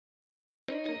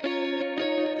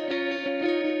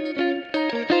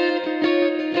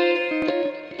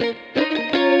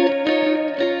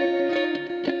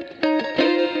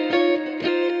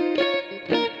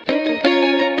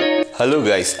Hello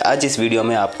guys, आज इस video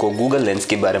में आपको गूगल लेंस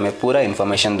के बारे में पूरा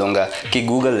इन्फॉर्मेशन दूंगा कि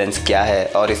गूगल लेंस क्या है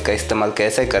और इसका इस्तेमाल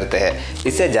कैसे करते हैं।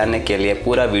 इसे जानने के लिए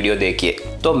पूरा वीडियो देखिए।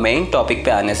 तो मेन टॉपिक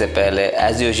पे आने से पहले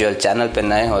एज यूजुअल चैनल पे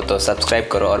नए हो तो सब्सक्राइब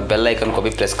करो और बेल आइकन को भी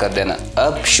प्रेस कर देना।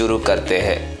 अब शुरू करते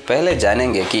हैं। पहले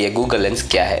जानेंगे कि ये गूगल लेंस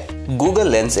क्या है। गूगल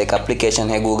लेंस एक एप्लीकेशन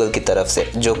है गूगल की तरफ से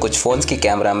जो कुछ फ़ोन्स की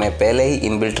कैमरा में पहले ही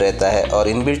इनबिल्ट रहता है, और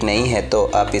इनबिल्ट नहीं है तो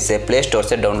आप इसे प्ले स्टोर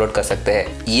से डाउनलोड कर सकते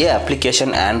हैं। ये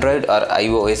एप्लीकेशन एंड्रॉयड और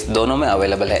iOS दोनों में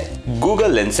अवेलेबल है।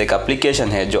 गूगल लेंस एक एप्लीकेशन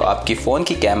है जो आपकी फ़ोन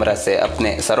की कैमरा से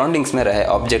अपने सराउंडिंग्स में रहे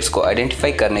ऑब्जेक्ट्स को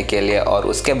आइडेंटिफाई करने के लिए और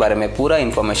उसके बारे में पूरा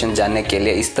इन्फॉर्मेशन जानने के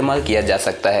लिए इस्तेमाल किया जा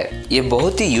सकता है। ये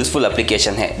बहुत ही यूजफुल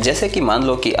एप्लीकेशन है। जैसे कि मान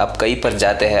लो कि आप कहीं पर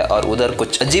जाते हैं और उधर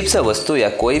कुछ अजीब सा वस्तु या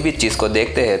कोई भी चीज़ को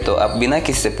देखते हैं तो आप बिना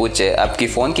किसी से पूछे आपकी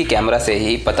फोन की कैमरा से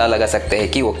ही पता लगा सकते हैं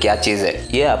कि वो क्या चीज है।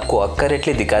 ये आपको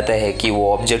एक्यूरेटली दिखाता है कि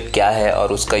वो ऑब्जेक्ट क्या है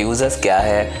और उसका यूजर्स क्या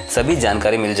है, सभी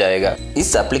जानकारी मिल जाएगा।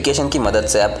 इस एप्लीकेशन की मदद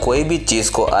से आप कोई भी चीज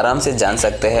को आराम से जान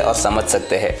सकते हैं और समझ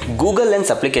सकते हैं। गूगल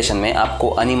लेंस एप्लीकेशन में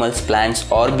आपको एनिमल्स, प्लांट्स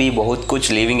और भी बहुत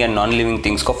कुछ living and non living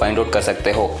things को फाइंड आउट कर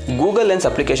सकते हो। गूगल लेंस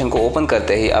एप्लीकेशन को ओपन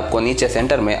करते ही आपको नीचे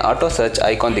सेंटर में ऑटो सर्च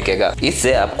आइकॉन दिखेगा।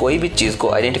 इससे आप कोई भी चीज को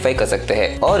आइडेंटिफाई कर सकते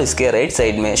हैं। और इसके राइट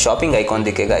साइड में शॉपिंग आइकॉन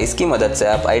दिखेगा। इसकी मदद से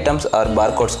आप आइटम्स और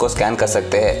बारकोड्स को स्कैन कर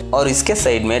सकते हैं। और इसके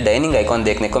साइड में डाइनिंग आइकॉन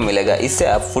देखने को मिलेगा। इससे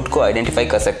आप फूड को आइडेंटिफाई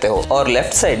कर सकते हो। और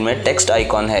लेफ्ट साइड में टेक्स्ट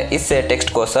आइकॉन है। इससे टेक्स्ट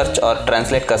को सर्च और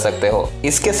ट्रांसलेट कर सकते हो।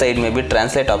 इसके साइड में भी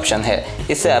ट्रांसलेट ऑप्शन है।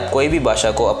 इससे आप कोई भी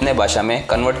भाषा को अपने भाषा में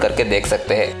कन्वर्ट करके देख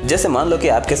सकते हैं। जैसे मान लो कि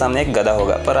आपके सामने एक गधा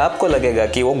होगा पर आपको लगेगा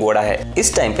कि वो घोड़ा है।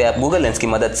 इस टाइम पे आप गूगल लेंस की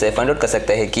मदद से फाइंड आउट कर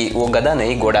सकते हैं कि वो गधा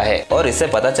नहीं घोड़ा है। और इससे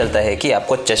पता चलता है कि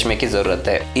आपको चश्मे की जरूरत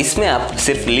है। इसमें आप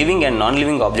सिर्फ living and non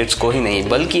living objects को ही नहीं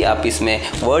बल्कि आप इसमें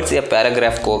वर्ड्स या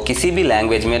पैराग्राफ को किसी भी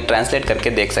लैंग्वेज में ट्रांसलेट करके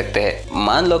देख सकते हैं।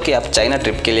 मान लो कि आप चाइना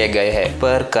ट्रिप के लिए गए हैं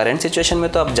पर करंट सिचुएशन में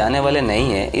तो आप जाने वाले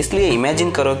नहीं है, इसलिए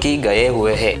इमेजिन करो कि गए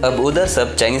हुए हैं। अब उधर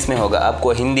सब चाइनीज में होगा।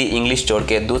 आपको हिंदी, इंग्लिश छोड़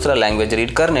के दूसरा लैंग्वेज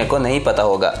रीड करने को नहीं पता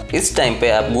होगा। इस टाइम पे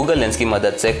आप गूगल लेंस की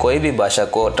मदद से कोई भी भाषा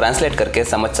को ट्रांसलेट करके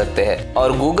समझ सकते हैं।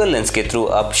 और गूगल लेंस के थ्रू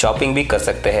आप शॉपिंग भी कर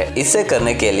सकते हैं। इसे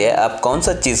करने के लिए आप कौन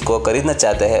सा चीज को खरीदना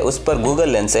चाहते हैं उस पर गूगल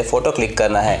लेंस से फोटो क्लिक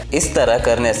करना है। इस तरह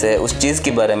करने से उस चीज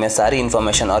के बारे में सारी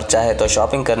इन्फॉर्मेशन और चाहे तो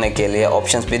शॉपिंग करने के लिए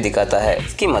ऑप्शंस भी दिखाता है।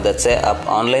 इसकी मदद से आप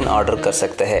ऑनलाइन ऑर्डर कर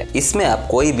सकते हैं। इसमें आप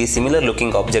कोई भी सिमिलर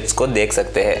लुकिंग ऑब्जेक्ट्स को देख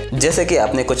सकते हैं। जैसे कि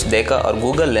आपने कुछ देखा और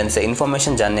गूगल लेंस से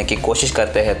इन्फॉर्मेशन जानने की कोशिश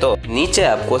करते हैं तो नीचे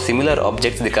आपको सिमिलर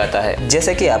ऑब्जेक्ट्स दिखाता है।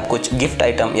 जैसे कि आप कुछ गिफ्ट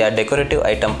आइटम या डेकोरेटिव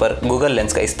आइटम पर गूगल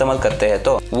लेंस का इस्तेमाल करते हैं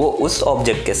तो वो उस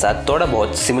ऑब्जेक्ट के साथ थोड़ा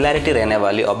बहुत सिमिलैरिटी रहने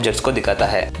वाली ऑब्जेक्ट्स को दिखाता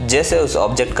है। जैसे उस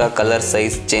ऑब्जेक्ट का कलर,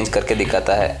 साइज चेंज करके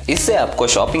दिखाता है। इससे आपको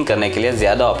शॉपिंग करने के लिए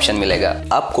ज्यादा ऑप्शन मिलेगा।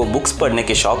 आपको बुक्स पढ़ने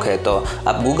की शौक है तो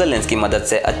आप गूगल लेंस की मदद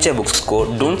से अच्छे बुक्स को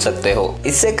ढूंढ सकते हो।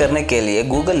 इससे करने के लिए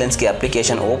गूगल लेंस की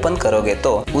एप्लीकेशन ओपन करोगे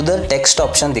तो उधर टेक्स्ट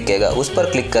ऑप्शन दिखेगा। उस पर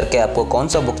क्लिक करके आपको कौन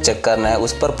सा बुक चेक करना है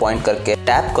उस पर पॉइंट करके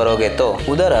टैप करोगे तो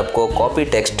उधर आपको कॉपी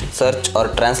टेक्स्ट, सर्च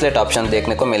और ट्रांसलेट ऑप्शन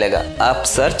देखने को मिलेगा। आप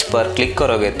सर्च पर क्लिक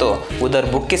करोगे तो उधर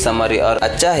बुक की समरी और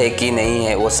अच्छा है कि नहीं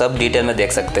है वो सब डिटेल में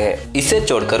देख सकते हैं। इसे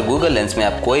छोड़कर गूगल लेंस में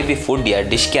आप कोई भी फूड या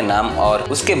डिश के नाम और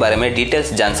उसके बारे में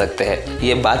डिटेल्स जान सकते हैं।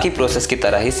 ये बाकी प्रोसेस की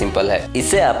तरह ही सिंपल है।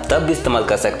 इसे आप तब इस्तेमाल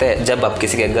कर सकते हैं जब आप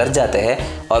किसी के घर जाते हैं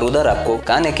और उधर आपको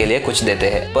खाने के लिए कुछ देते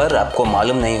हैं पर आपको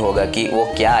मालूम नहीं होगा कि वो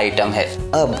क्या आइटम है।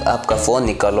 अब आपका फोन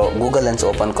निकालो, गूगल लेंस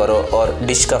ओपन करो और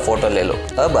डिश का फोटो ले लो।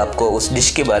 अब आपको उस डिश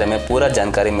के बारे में पूरा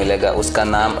जानकारी मिलेगा, उसका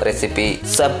नाम, रेसिपी,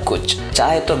 सब कुछ।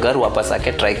 चाहे तो घर वापस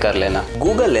आके ट्राई कर लेना।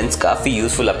 गूगल लेंस काफी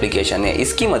यूजफुल एप्लीकेशन है।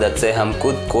 इसकी मदद से हम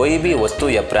खुद कोई भी वस्तु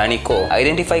या प्राणी को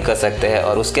आइडेंटिफाई कर सकते हैं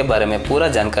और उसके बारे में पूरा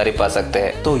जानकारी पा सकते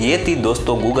हैं। तो ये थी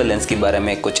दोस्तों गूगल लेंस के बारे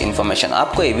में कुछ इन्फॉर्मेशन।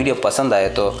 आपको ये वीडियो पसंद आए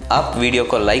तो आप वीडियो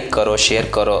को लाइक करो,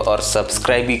 शेयर करो और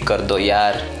सब्सक्राइब भी कर दो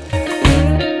यार।